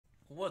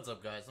What's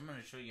up, guys? I'm going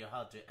to show you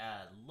how to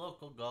add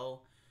local go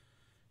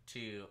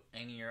to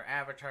any of your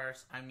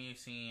avatars. I'm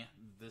using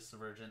this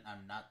version.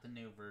 I'm not the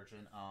new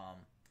version.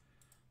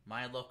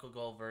 My local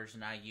go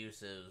version I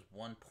use is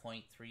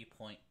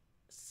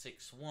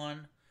 1.3.61.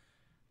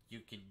 You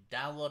can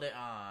download it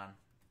on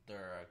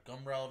their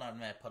Gumroad. I'm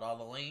going to put all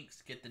the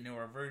links. Get the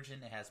newer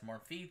version. It has more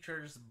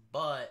features.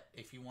 But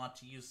if you want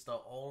to use the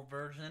old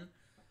version,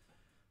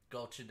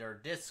 go to their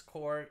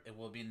Discord. It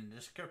will be in the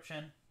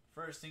description.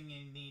 First thing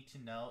you need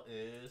to know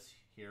is,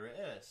 here it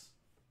is.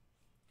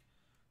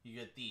 You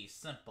get the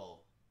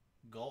simple,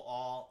 go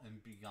all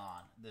and be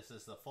gone. This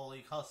is the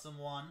fully custom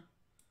one.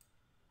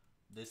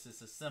 This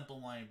is a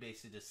simple one. You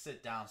basically just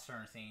sit down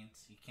certain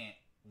things. You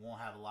won't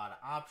have a lot of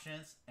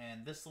options.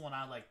 And this is the one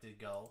I like to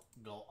go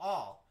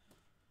all.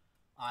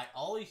 I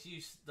always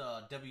use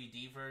the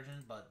WD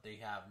version, but they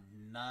have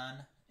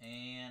none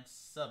and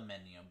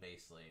submenu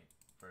basically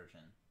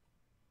version.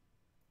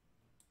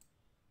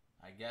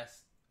 I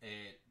guess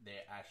I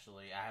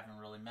haven't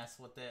really messed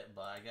with it,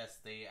 but I guess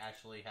they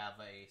actually have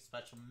a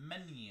special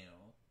menu.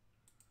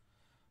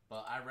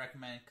 But I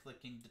recommend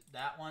clicking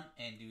that one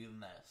and doing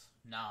this.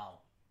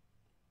 Now,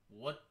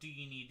 what do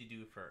you need to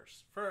do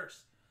first?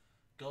 First,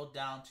 go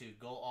down to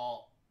Go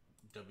All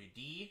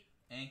WD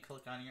and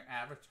click on your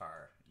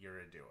avatar. You're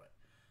going to do it.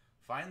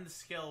 Find the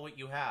skill what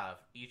you have.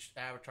 Each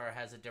avatar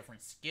has a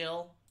different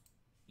skill.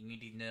 You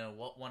need to know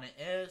what one it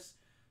is.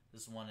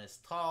 This one is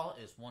tall,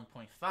 is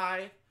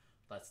 1.5.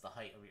 That's the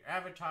height of your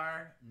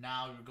avatar.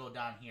 Now you go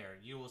down here.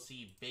 You will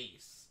see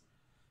base.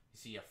 You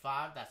see a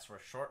 5, that's for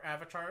short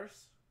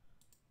avatars.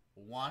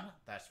 1,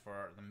 that's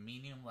for the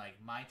medium,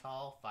 like my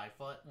tall, 5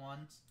 foot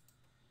ones.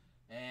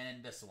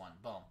 And this one,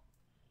 boom.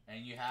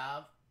 And you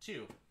have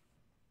 2.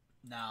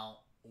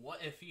 Now,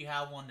 what if you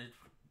have one that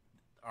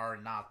are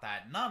not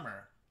that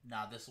number?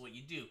 Now, this is what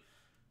you do.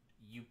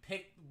 You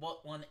pick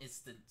what one is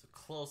the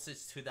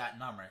closest to that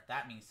number.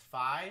 That means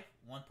 5,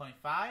 1.5.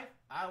 I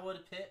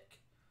would pick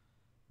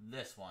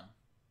this one,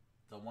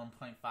 the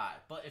 1.5.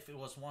 But if it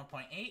was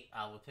 1.8,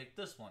 I would pick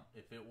this one.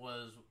 If it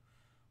was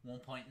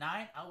 1.9,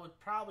 I would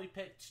probably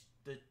pick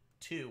the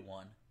 2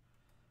 one.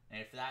 And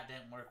if that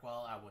didn't work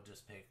well, I would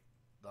just pick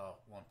the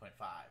 1.5.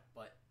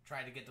 But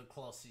try to get the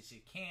closest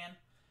you can.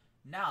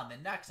 Now, the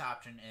next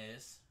option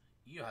is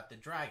you have to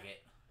drag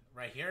it.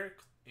 Right here,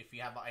 if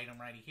you have an item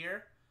right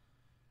here,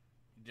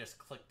 you just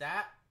click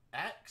that,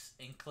 X,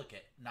 and click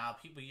it. Now,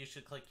 people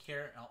usually click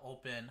here and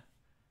open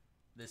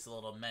this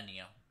little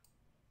menu.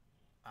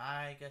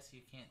 I guess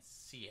you can't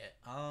see it.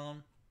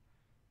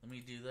 Let me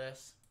do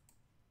this.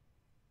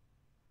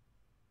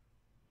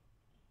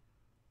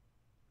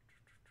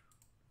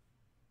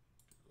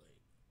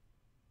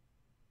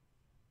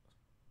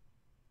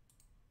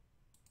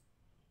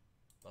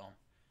 Boom.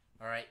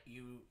 Alright,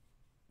 you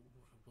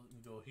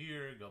go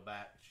here, go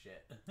back,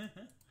 shit.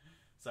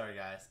 Sorry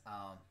guys.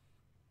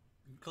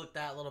 Click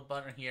that little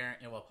button here,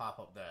 it will pop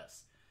up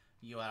this.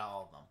 You add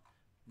all of them.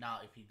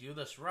 Now, if you do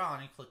this wrong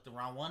and click the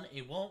wrong one,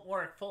 it won't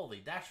work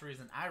fully. That's the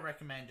reason I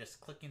recommend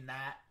just clicking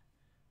that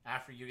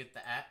after you get the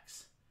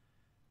X.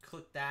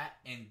 Click that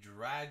and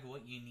drag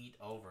what you need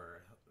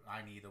over.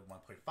 I need a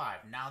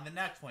 1.5. Now, in the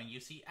next one, you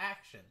see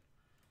action.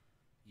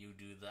 You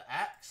do the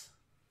X,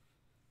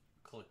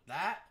 click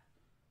that,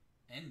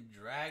 and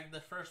drag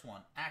the first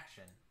one,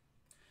 action.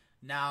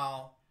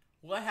 Now,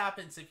 what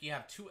happens if you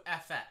have 2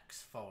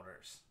 FX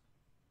folders?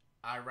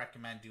 I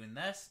recommend doing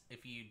this.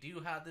 If you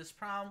do have this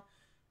problem,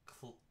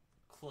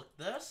 click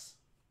this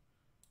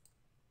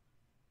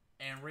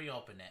and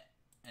reopen it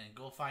and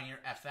go find your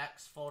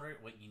FX folder,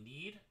 what you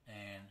need,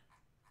 and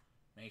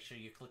make sure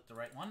you click the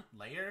right one,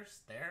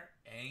 layers, there,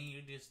 and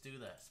you just do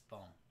this,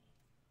 boom,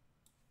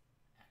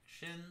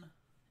 action,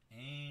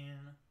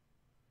 and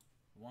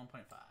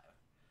 1.5.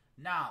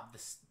 Now,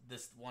 this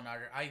one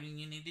other item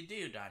you need to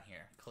do down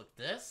here, click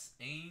this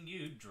and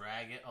you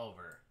drag it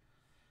over.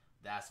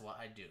 That's what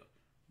I do.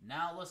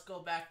 Now let's go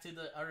back to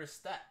the other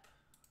step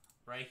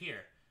right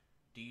here.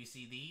 Do you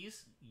see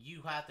these?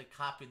 You have to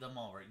copy them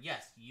over.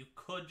 Yes, you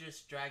could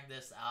just drag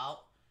this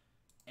out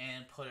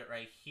and put it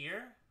right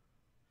here,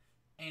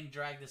 and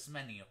drag this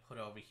menu, put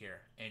it over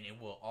here, and it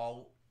will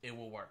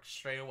work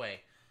straight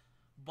away.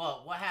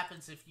 But what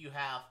happens if you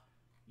have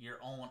your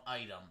own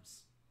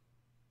items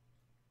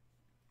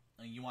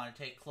and you want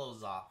to take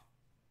clothes off?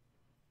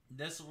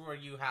 This is where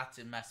you have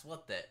to mess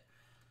with it.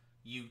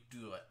 You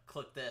do it.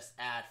 Click this,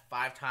 add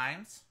 5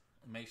 times.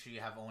 Make sure you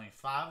have only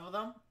 5 of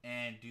them,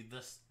 and do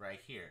this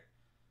right here.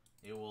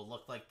 It will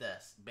look like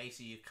this.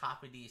 Basically, you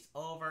copy these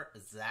over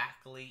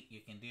exactly.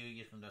 You can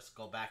just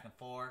go back and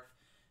forth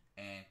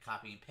and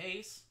copy and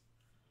paste.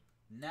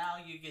 Now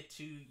you get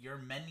to your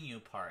menu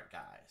part,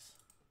 guys.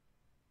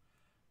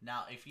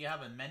 Now, if you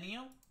have a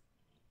menu,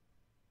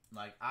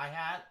 like I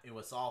had, it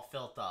was all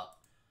filled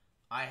up.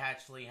 I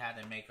actually had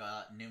to make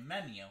a new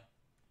menu.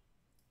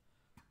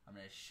 I'm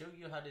going to show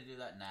you how to do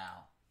that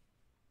now.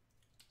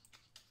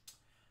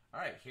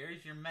 Alright,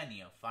 here's your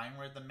menu. Find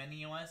where the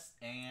menu is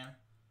and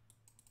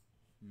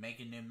make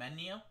a new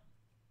menu.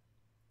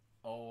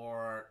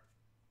 Or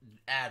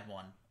add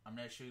one. I'm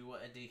going to show you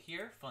what I did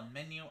here. From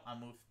menu, I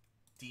moved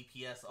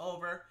DPS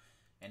over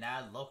and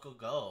add local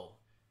go.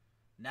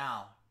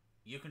 Now,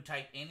 you can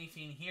type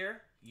anything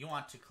here. You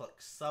want to click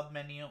sub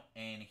menu,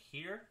 and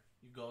here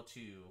you go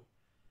to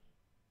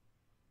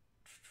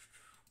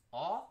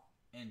all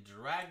and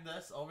drag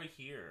this over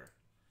here,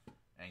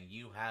 and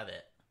you have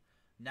it.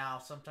 Now,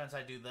 sometimes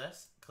I do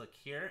this. Click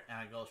here, and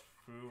I go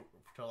through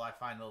till I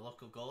find the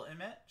local go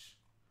image.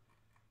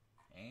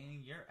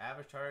 And your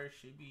avatar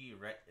should be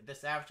ready.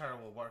 This avatar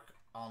will work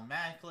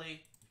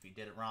automatically. If you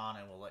did it wrong,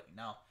 it will let you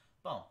know.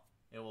 Boom.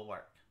 It will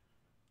work.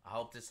 I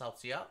hope this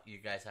helps you out. You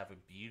guys have a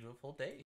beautiful day.